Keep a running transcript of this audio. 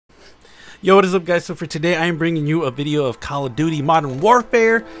Yo, what is up, guys? So for today I am bringing you a video of Call of Duty Modern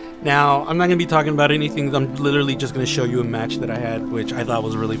Warfare. Now I'm not going to be talking about anything. I'm literally just going to show you a match that I had, which I thought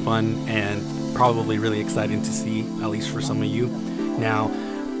was really fun and probably really exciting to see, at least for some of you. Now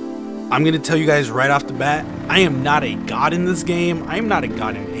I'm going to tell you guys right off the bat, I am not a god in this game. I am not a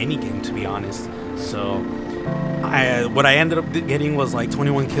god in any game, to be honest. So what I ended up getting was like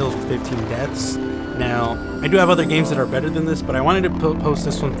 21 kills with 15 deaths. Now, I do have other games that are better than this, but I wanted to post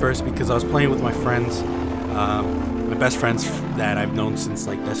this one first because I was playing with my friends, my best friends that I've known since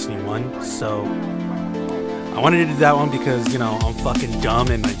like Destiny 1. So I wanted to do that one because, you know, I'm fucking dumb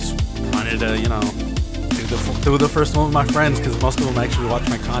and I just wanted to, you know, do the first one with my friends because most of them actually watch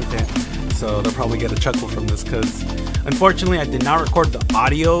my content. So they'll probably get a chuckle from this because unfortunately I did not record the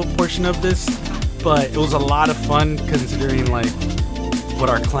audio portion of this, but it was a lot of fun considering like what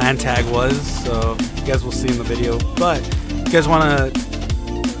our clan tag was, so you guys will see in the video. But if you guys want to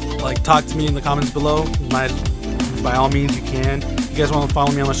like talk to me in the comments below, by all means you can. If you guys want to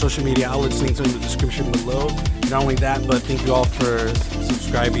follow me on my social media outlets, links are in the description below. Not only that, but thank you all for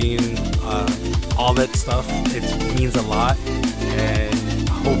subscribing, all that stuff. It means a lot, and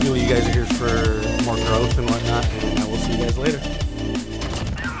hopefully you guys are here for more growth and whatnot, and I will see you guys later.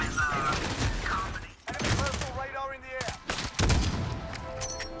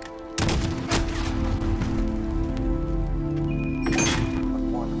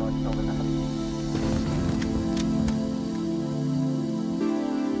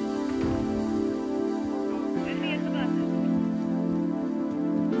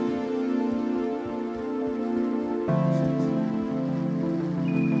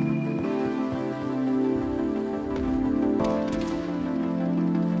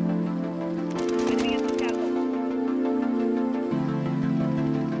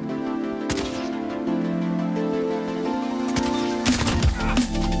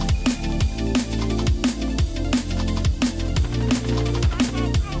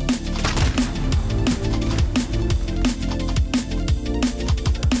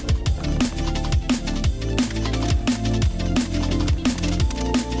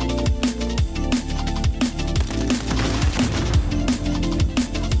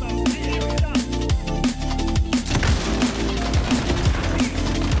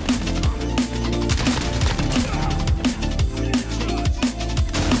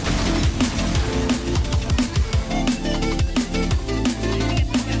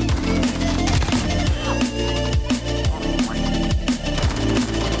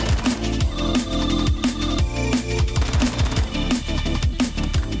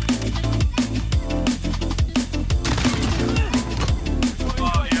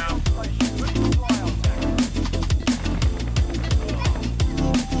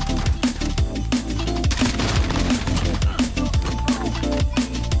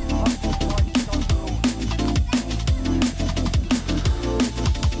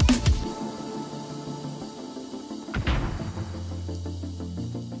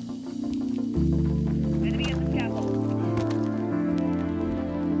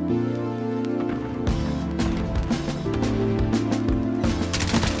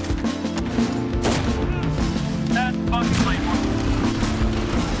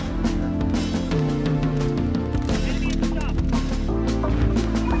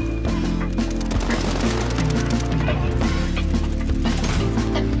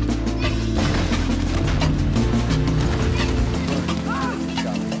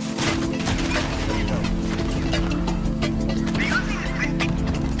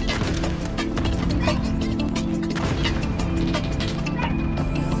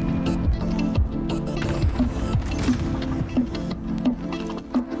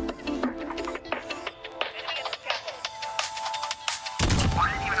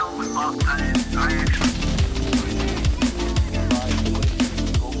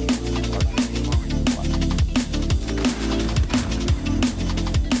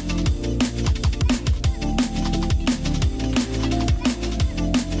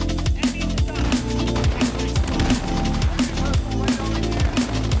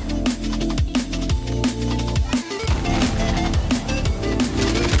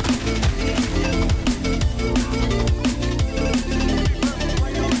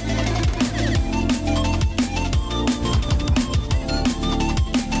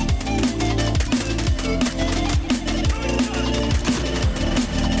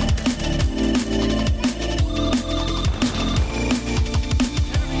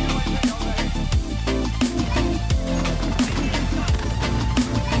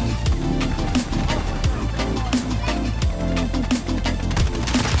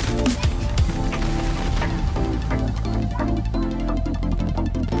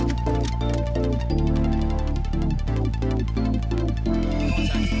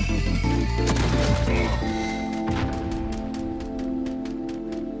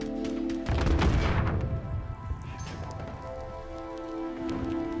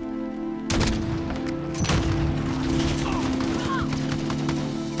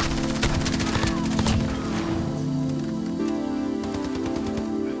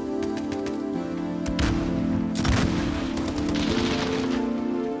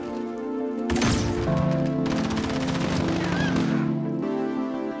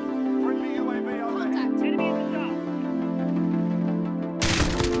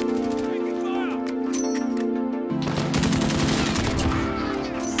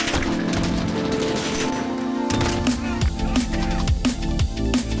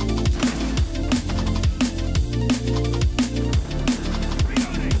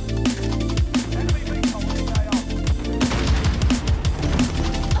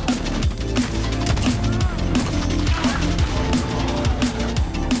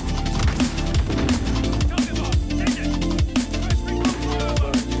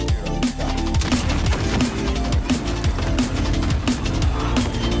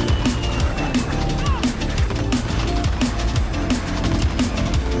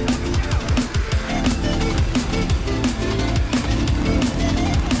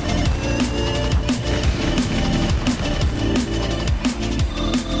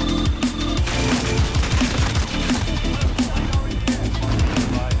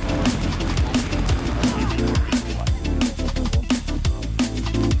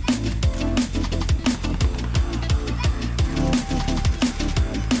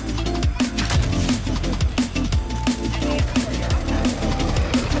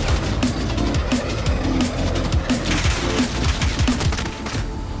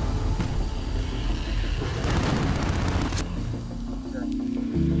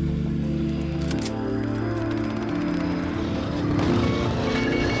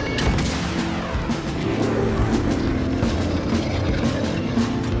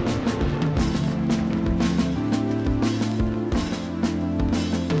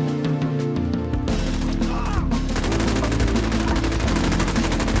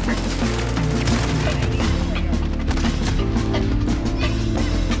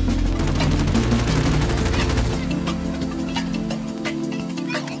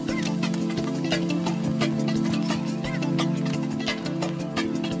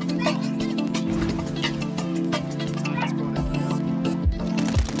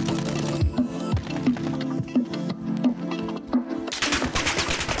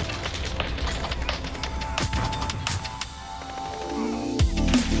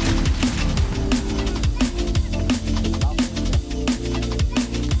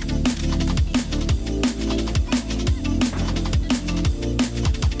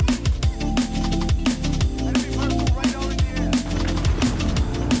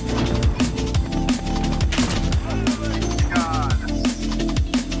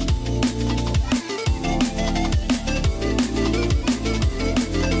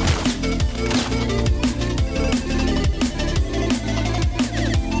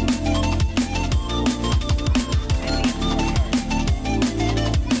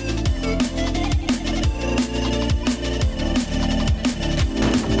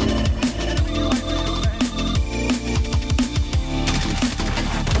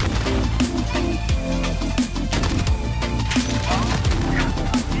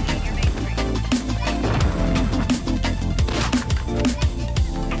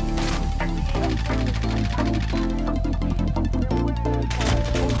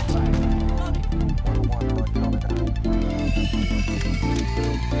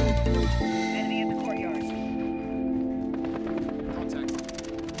 Enemy in the courtyard.